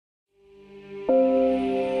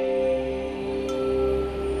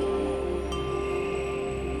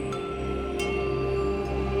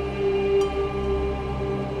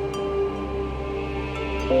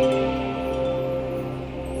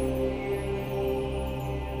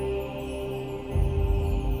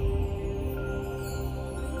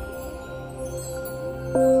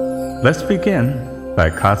Let's begin by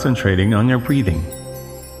concentrating on your breathing.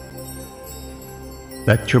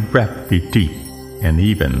 Let your breath be deep and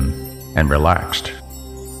even and relaxed.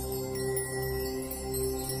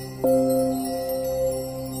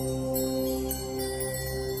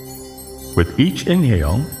 With each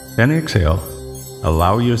inhale and exhale,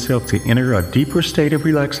 allow yourself to enter a deeper state of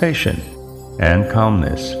relaxation and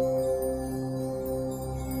calmness.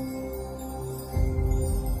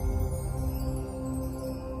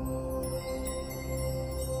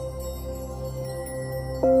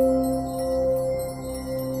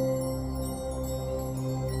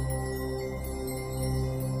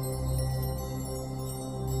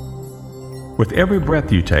 With every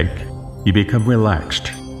breath you take, you become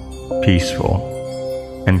relaxed,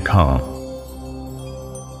 peaceful, and calm.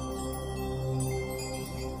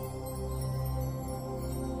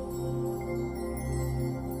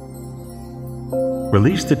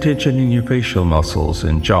 Release the tension in your facial muscles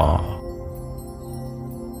and jaw.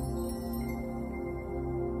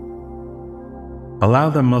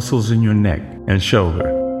 Allow the muscles in your neck and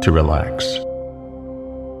shoulder to relax.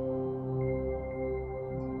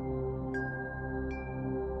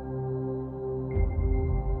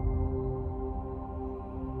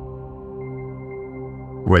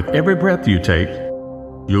 With every breath you take,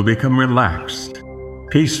 you'll become relaxed,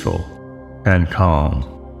 peaceful, and calm.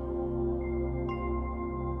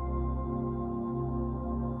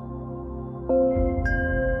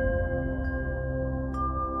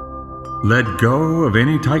 Let go of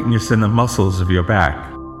any tightness in the muscles of your back.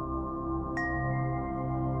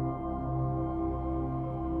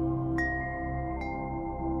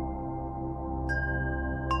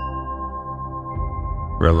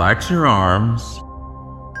 Relax your arms.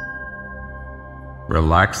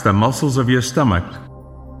 Relax the muscles of your stomach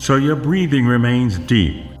so your breathing remains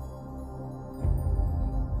deep.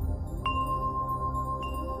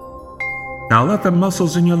 Now let the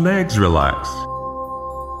muscles in your legs relax.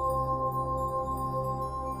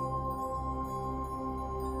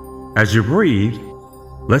 As you breathe,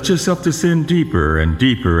 let yourself descend deeper and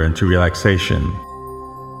deeper into relaxation.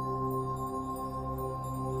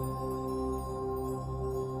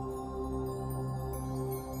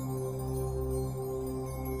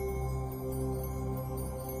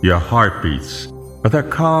 Your heart beats with a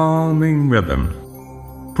calming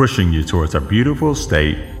rhythm, pushing you towards a beautiful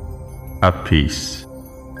state of peace.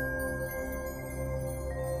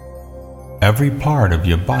 Every part of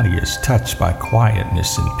your body is touched by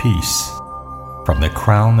quietness and peace, from the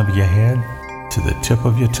crown of your head to the tip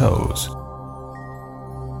of your toes,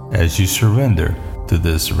 as you surrender to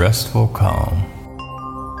this restful calm.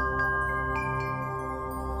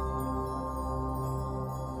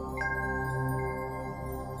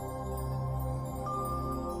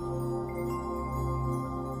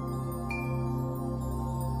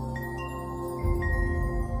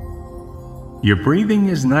 Your breathing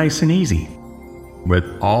is nice and easy, with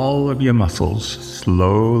all of your muscles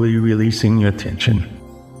slowly releasing your tension.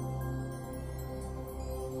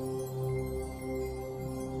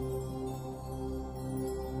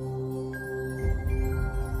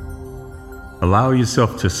 Allow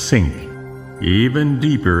yourself to sink even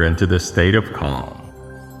deeper into the state of calm.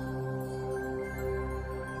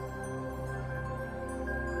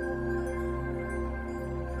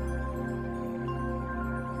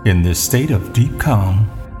 In this state of deep calm,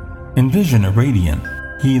 envision a radiant,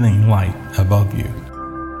 healing light above you.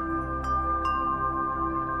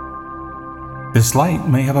 This light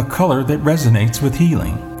may have a color that resonates with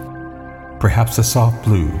healing, perhaps a soft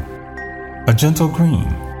blue, a gentle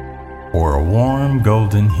green, or a warm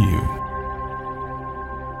golden hue.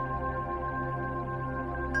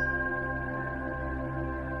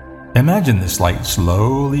 Imagine this light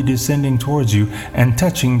slowly descending towards you and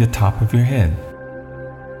touching the top of your head.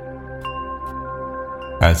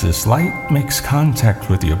 As this light makes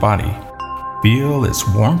contact with your body, feel its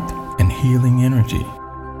warmth and healing energy.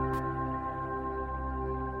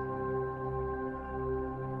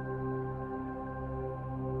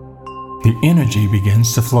 The energy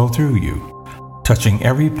begins to flow through you, touching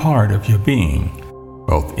every part of your being,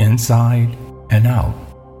 both inside and out.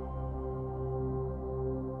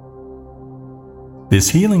 This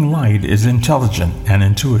healing light is intelligent and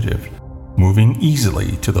intuitive, moving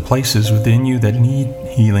easily to the places within you that need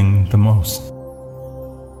healing the most.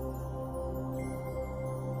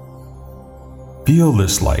 Feel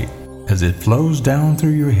this light as it flows down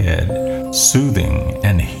through your head, soothing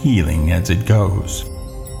and healing as it goes.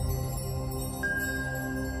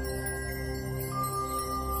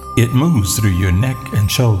 It moves through your neck and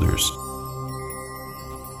shoulders,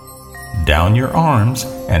 down your arms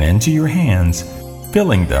and into your hands,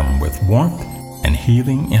 filling them with warmth and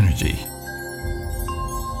healing energy.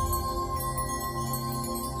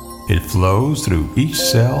 It flows through each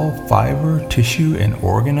cell, fiber, tissue, and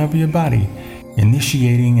organ of your body,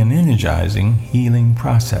 initiating an energizing healing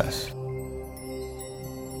process.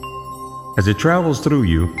 As it travels through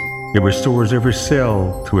you, it restores every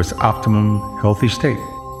cell to its optimum healthy state,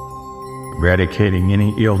 eradicating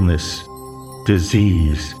any illness,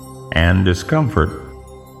 disease, and discomfort.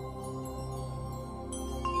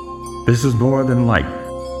 This is more than light.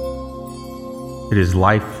 It is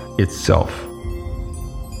life itself,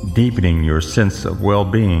 deepening your sense of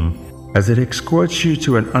well-being as it escorts you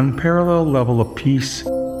to an unparalleled level of peace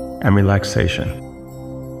and relaxation.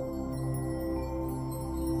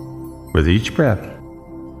 With each breath,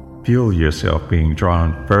 feel yourself being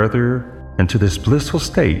drawn further into this blissful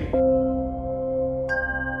state.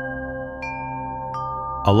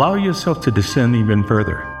 Allow yourself to descend even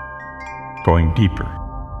further, going deeper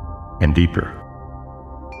and deeper.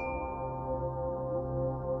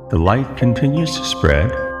 The light continues to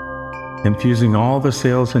spread, infusing all the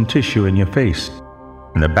cells and tissue in your face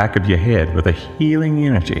and the back of your head with a healing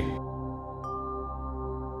energy.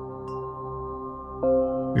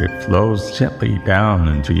 It flows gently down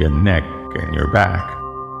into your neck and your back,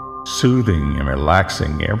 soothing and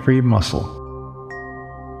relaxing every muscle.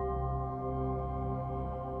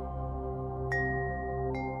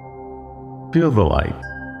 Feel the light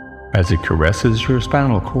as it caresses your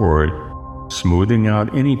spinal cord, smoothing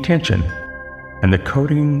out any tension and the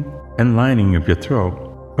coating and lining of your throat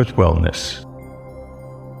with wellness.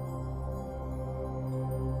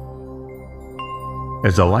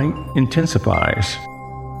 As the light intensifies,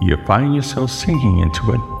 you find yourself sinking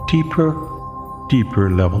into a deeper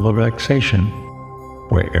level of relaxation,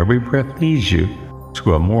 where every breath leads you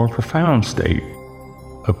to a more profound state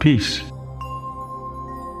of peace.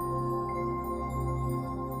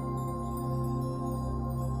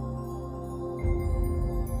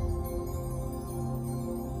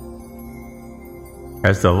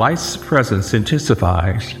 As the light's presence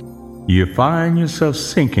intensifies, you find yourself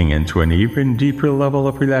sinking into an even deeper level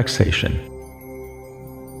of relaxation.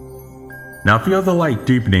 Now feel the light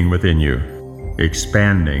deepening within you,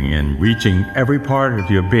 expanding and reaching every part of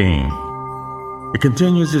your being. It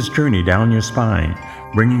continues its journey down your spine,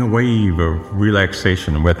 bringing a wave of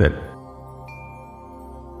relaxation with it.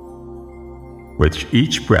 With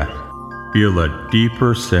each breath, feel a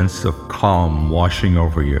deeper sense of calm washing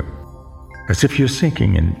over you, as if you're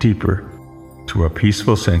sinking in deeper to a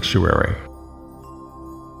peaceful sanctuary.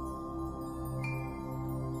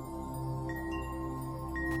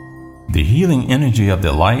 The healing energy of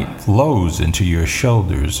the light flows into your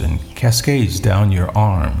shoulders and cascades down your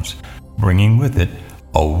arms, bringing with it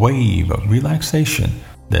a wave of relaxation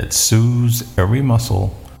that soothes every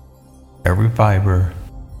muscle, every fiber,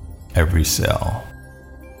 every cell.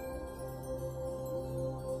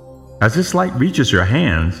 As this light reaches your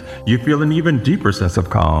hands, you feel an even deeper sense of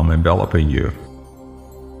calm enveloping you.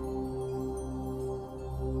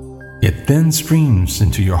 It then streams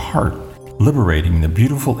into your heart, liberating the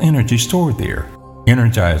beautiful energy stored there,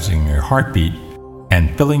 energizing your heartbeat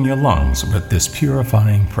and filling your lungs with this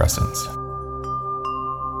purifying presence.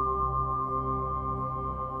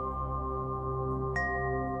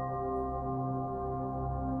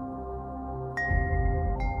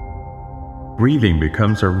 Breathing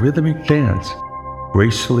becomes a rhythmic dance,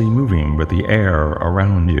 gracefully moving with the air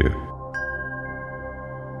around you.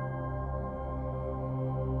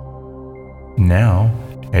 Now,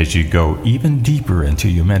 as you go even deeper into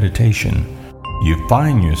your meditation, you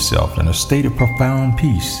find yourself in a state of profound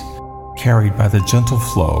peace, carried by the gentle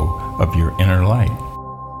flow of your inner light.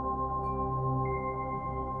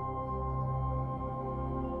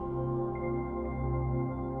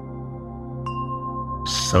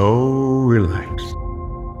 So relaxed,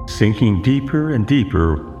 sinking deeper and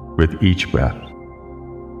deeper with each breath.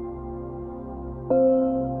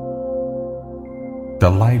 The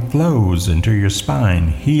light flows into your spine,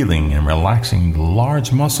 healing and relaxing the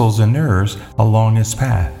large muscles and nerves along its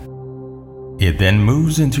path. It then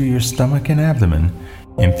moves into your stomach and abdomen,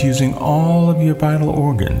 infusing all of your vital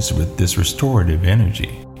organs with this restorative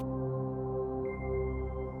energy.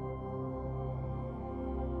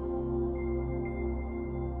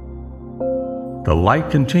 The light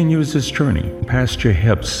continues its journey past your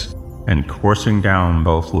hips and coursing down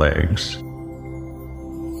both legs.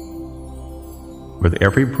 With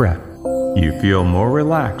every breath, you feel more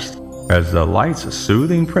relaxed as the light's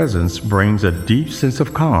soothing presence brings a deep sense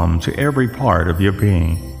of calm to every part of your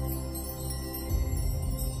being.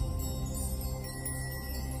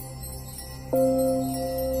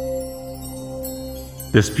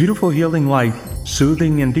 This beautiful healing light,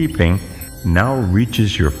 soothing and deepening, now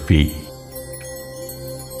reaches your feet.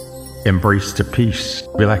 Embrace the peace,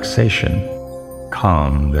 relaxation,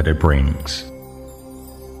 calm that it brings.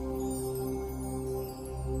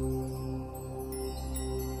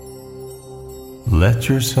 Let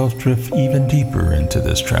yourself drift even deeper into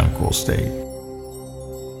this tranquil state.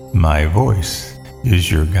 My voice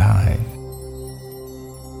is your guide.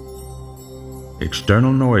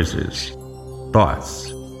 External noises,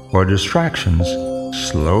 thoughts, or distractions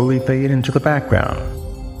slowly fade into the background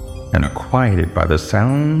and are quieted by the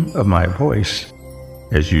sound of my voice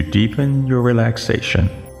as you deepen your relaxation.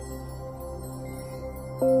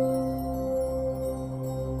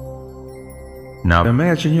 Now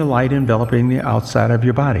imagine your light enveloping the outside of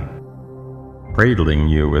your body, cradling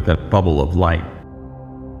you with a bubble of light.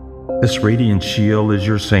 This radiant shield is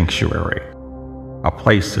your sanctuary, a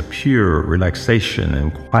place of pure relaxation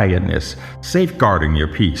and quietness, safeguarding your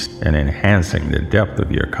peace and enhancing the depth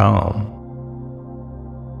of your calm.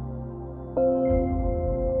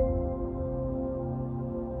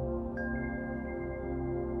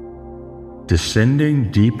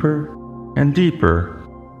 Descending deeper and deeper,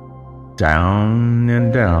 down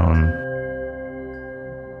and down.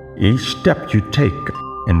 Each step you take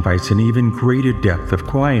invites an even greater depth of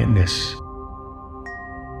quietness.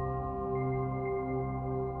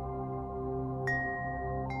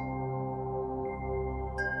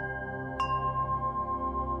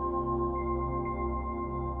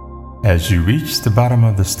 As you reach the bottom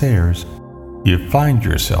of the stairs, you find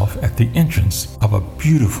yourself at the entrance of a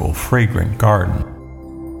beautiful, fragrant garden.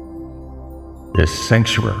 This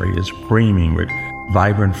sanctuary is brimming with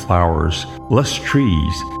vibrant flowers, lush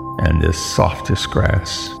trees, and the softest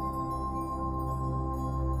grass.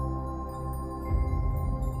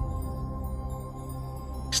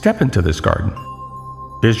 Step into this garden.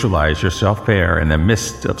 Visualize yourself there in the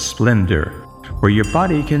midst of splendor, where your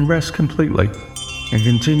body can rest completely and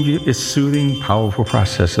continue its soothing, powerful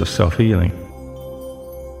process of self-healing.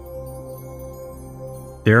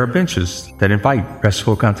 There are benches that invite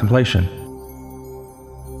restful contemplation.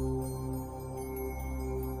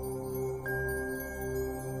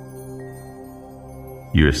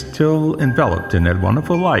 You are still enveloped in that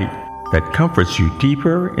wonderful light that comforts you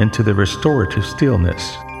deeper into the restorative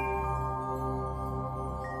stillness.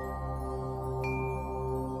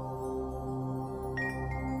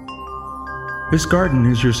 This garden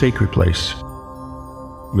is your sacred place.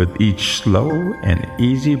 With each slow and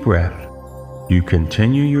easy breath, you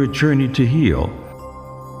continue your journey to heal,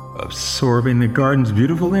 absorbing the garden's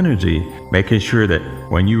beautiful energy, making sure that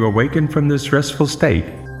when you awaken from this restful state,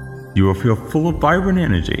 you will feel full of vibrant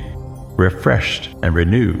energy, refreshed and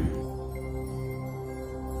renewed.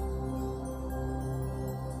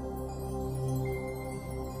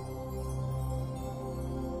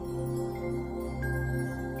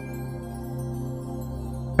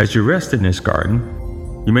 As you rest in this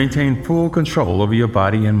garden, you maintain full control over your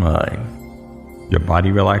body and mind. Your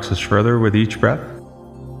body relaxes further with each breath,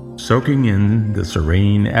 soaking in the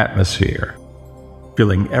serene atmosphere,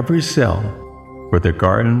 filling every cell with the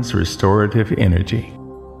garden's restorative energy.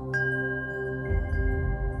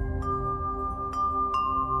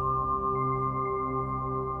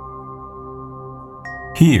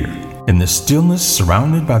 Here, in the stillness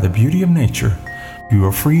surrounded by the beauty of nature, you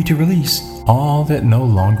are free to release all that no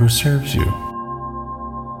longer serves you.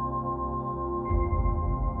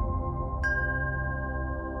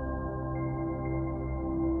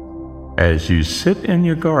 As you sit in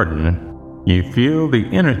your garden, you feel the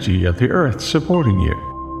energy of the earth supporting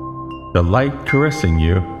you, the light caressing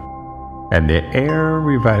you, and the air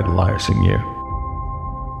revitalizing you.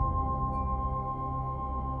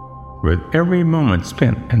 With every moment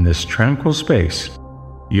spent in this tranquil space,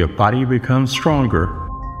 your body becomes stronger,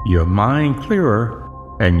 your mind clearer,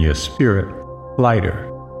 and your spirit lighter.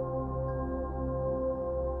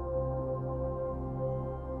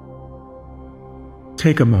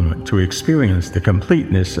 Take a moment to experience the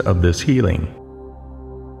completeness of this healing.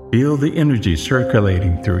 Feel the energy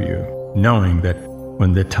circulating through you, knowing that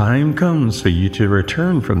when the time comes for you to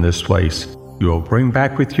return from this place, you will bring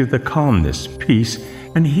back with you the calmness, peace,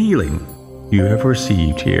 and healing you have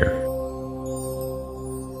received here.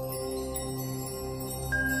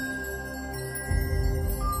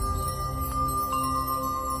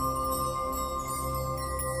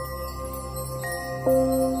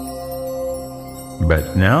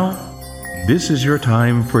 But now, this is your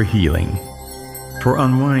time for healing, for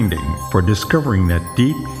unwinding, for discovering that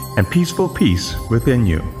deep and peaceful peace within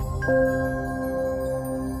you.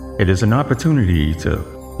 It is an opportunity to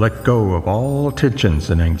let go of all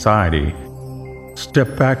tensions and anxiety,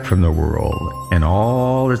 step back from the world and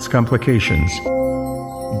all its complications,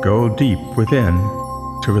 Go deep within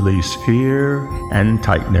to release fear and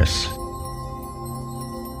tightness.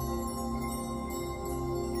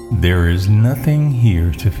 There is nothing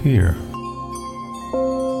here to fear.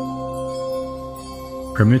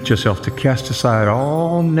 Permit yourself to cast aside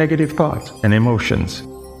all negative thoughts and emotions.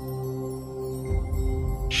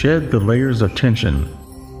 Shed the layers of tension,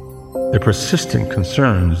 the persistent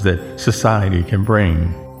concerns that society can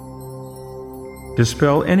bring.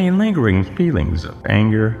 Dispel any lingering feelings of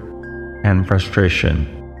anger and frustration.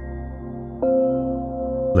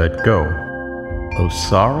 Let go of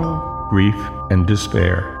sorrow, grief, and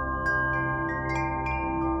despair.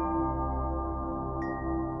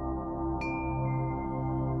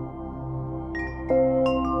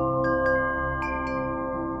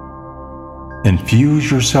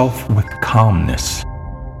 Infuse yourself with calmness.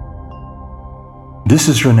 This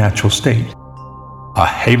is your natural state, a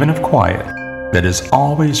haven of quiet that is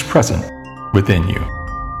always present within you.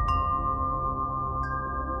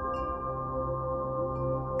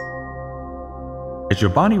 As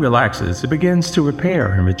your body relaxes, it begins to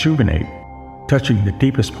repair and rejuvenate, touching the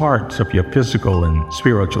deepest parts of your physical and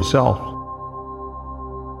spiritual self.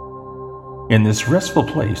 In this restful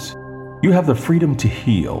place, you have the freedom to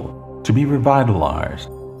heal, to be revitalized,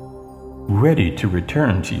 ready to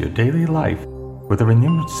return to your daily life with a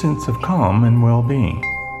renewed sense of calm and well-being.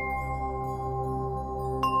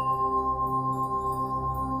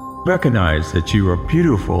 Recognize that you are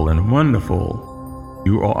beautiful and wonderful.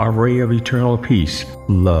 You are a ray of eternal peace,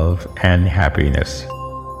 love, and happiness.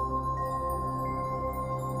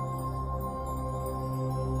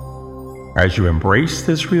 As you embrace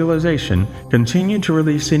this realization, continue to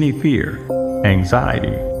release any fear,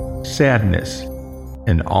 anxiety, sadness,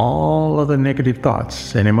 and all other negative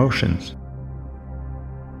thoughts and emotions.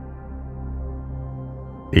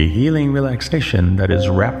 The healing relaxation that is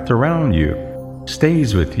wrapped around you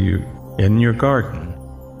stays with you in your garden.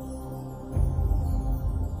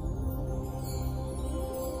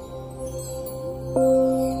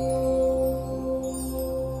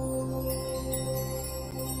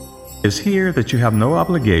 It's here that you have no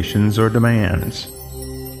obligations or demands.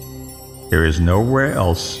 There is nowhere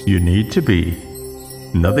else you need to be,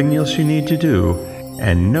 nothing else you need to do,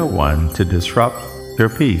 and no one to disrupt your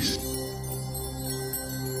peace.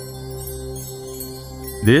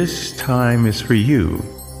 This time is for you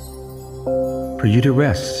to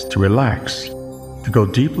rest, to relax, to go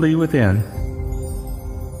deeply within,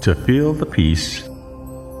 to feel the peace,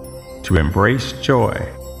 to embrace joy.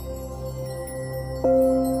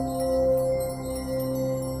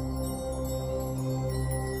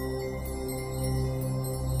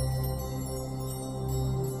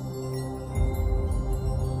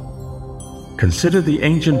 Consider the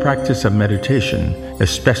ancient practice of meditation,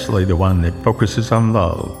 especially the one that focuses on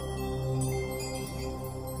love.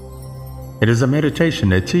 It is a meditation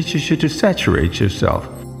that teaches you to saturate yourself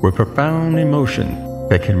with profound emotion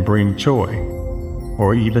that can bring joy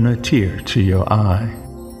or even a tear to your eye.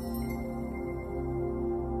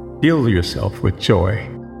 Fill yourself with joy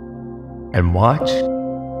and watch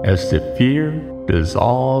as the fear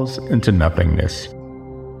dissolves into nothingness.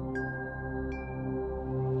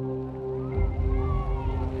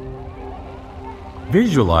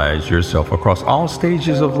 Visualize yourself across all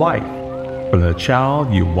stages of life, from the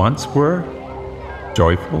child you once were,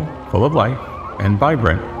 joyful, full of life, and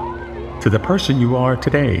vibrant, to the person you are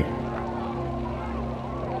today.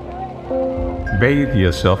 Bathe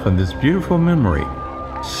yourself in this beautiful memory,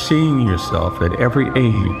 seeing yourself at every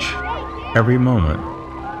age, every moment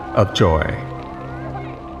of joy.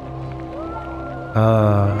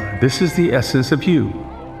 This is the essence of you,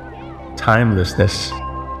 timelessness,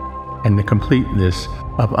 and the completeness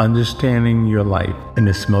of understanding your life in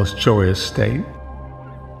its most joyous state.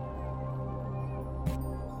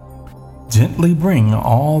 Gently bring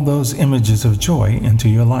all those images of joy into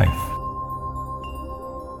your life.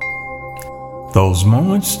 Those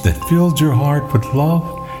moments that filled your heart with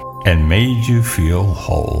love and made you feel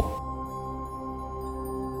whole.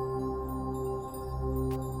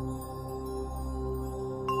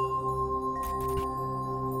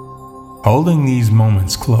 Holding these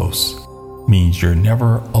moments close means you're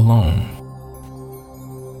never alone.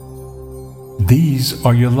 These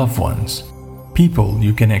are your loved ones, people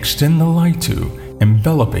you can extend the light to,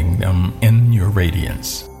 enveloping them in your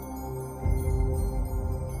radiance.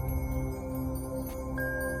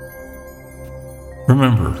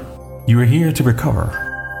 Remember, you are here to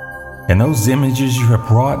recover, and those images you have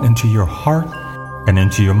brought into your heart and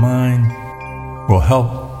into your mind will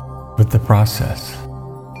help with the process.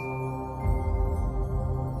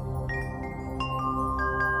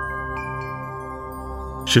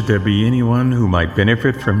 Should there be anyone who might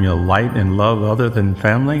benefit from your light and love other than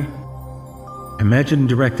family, imagine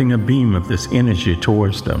directing a beam of this energy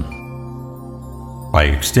towards them. By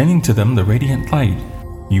extending to them the radiant light,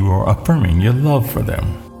 you are affirming your love for them.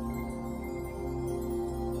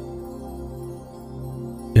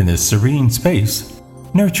 In this serene space,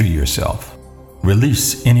 nurture yourself.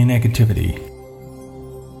 Release any negativity.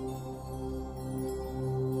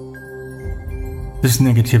 This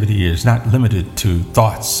negativity is not limited to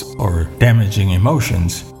thoughts or damaging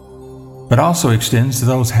emotions, but also extends to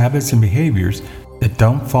those habits and behaviors that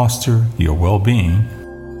don't foster your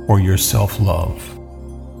well-being or your self-love.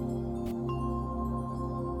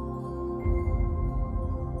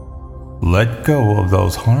 Let go of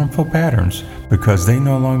those harmful patterns because they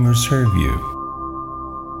no longer serve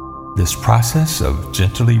you. This process of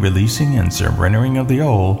gently releasing and surrendering of the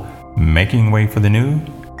old, making way for the new,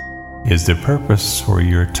 is the purpose for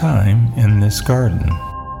your time in this garden.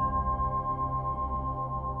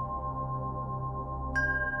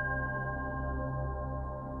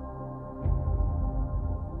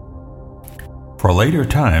 For later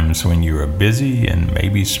times when you are busy and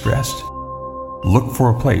maybe stressed, look for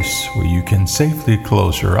a place where you can safely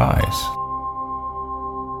close your eyes.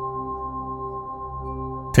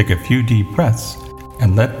 Take a few deep breaths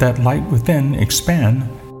and let that light within expand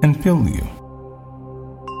and fill you.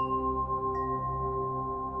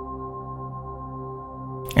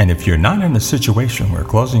 And if you're not in a situation where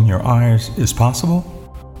closing your eyes is possible,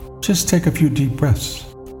 just take a few deep breaths.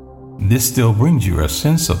 This still brings you a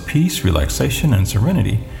sense of peace, relaxation, and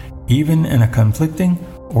serenity, even in a conflicting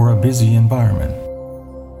or a busy environment.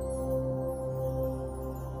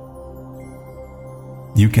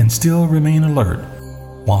 You can still remain alert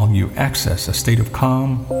while you access a state of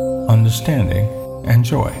calm, understanding, and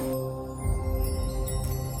joy.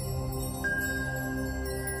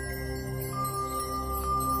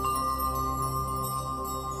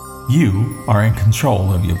 You are in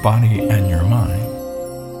control of your body and your mind.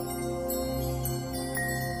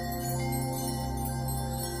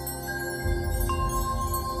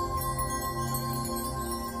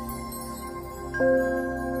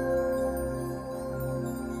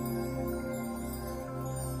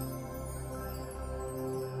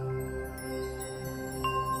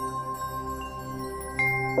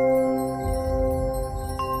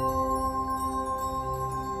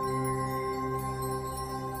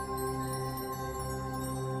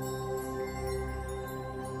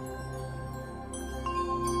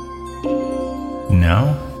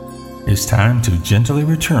 Now, it's time to gently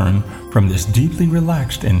return from this deeply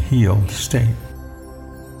relaxed and healed state.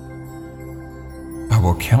 I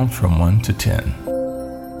will count from 1 to 10.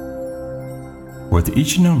 With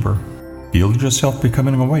each number, feel yourself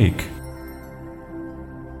becoming awake,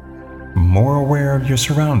 more aware of your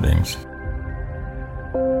surroundings,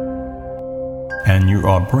 and you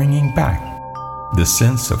are bringing back the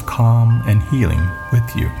sense of calm and healing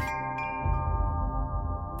with you.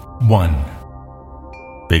 1.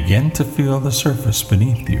 Begin to feel the surface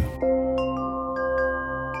beneath you.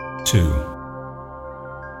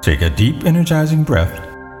 2. Take a deep, energizing breath,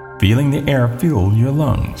 feeling the air fill your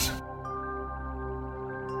lungs.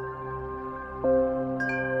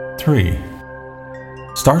 3.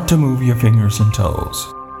 Start to move your fingers and toes.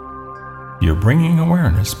 You're bringing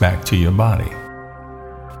awareness back to your body.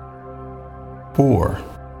 4.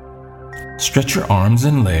 Stretch your arms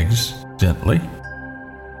and legs gently.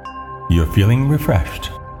 You're feeling refreshed.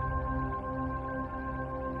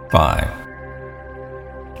 5.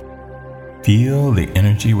 Feel the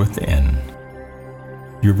energy within.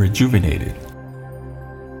 You're rejuvenated.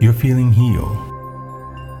 You're feeling healed.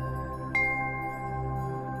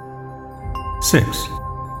 6.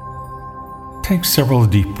 Take several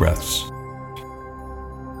deep breaths.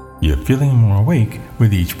 You're feeling more awake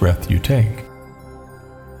with each breath you take.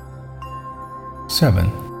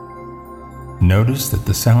 7. Notice that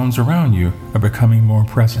the sounds around you are becoming more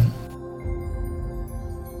present.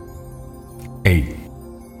 8.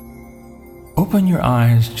 Open your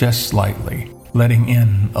eyes just slightly, letting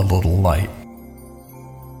in a little light.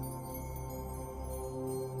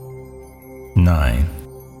 9.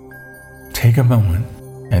 Take a moment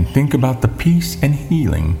and think about the peace and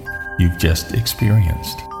healing you've just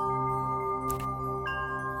experienced.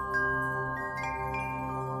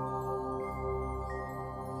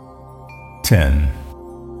 10.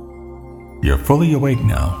 You're fully awake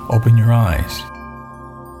now. Open your eyes.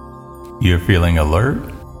 You're feeling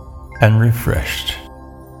alert and refreshed,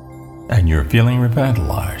 and you're feeling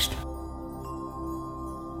revitalized.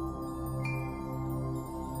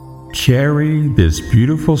 Carry this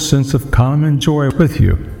beautiful sense of calm and joy with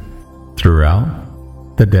you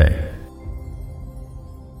throughout the day.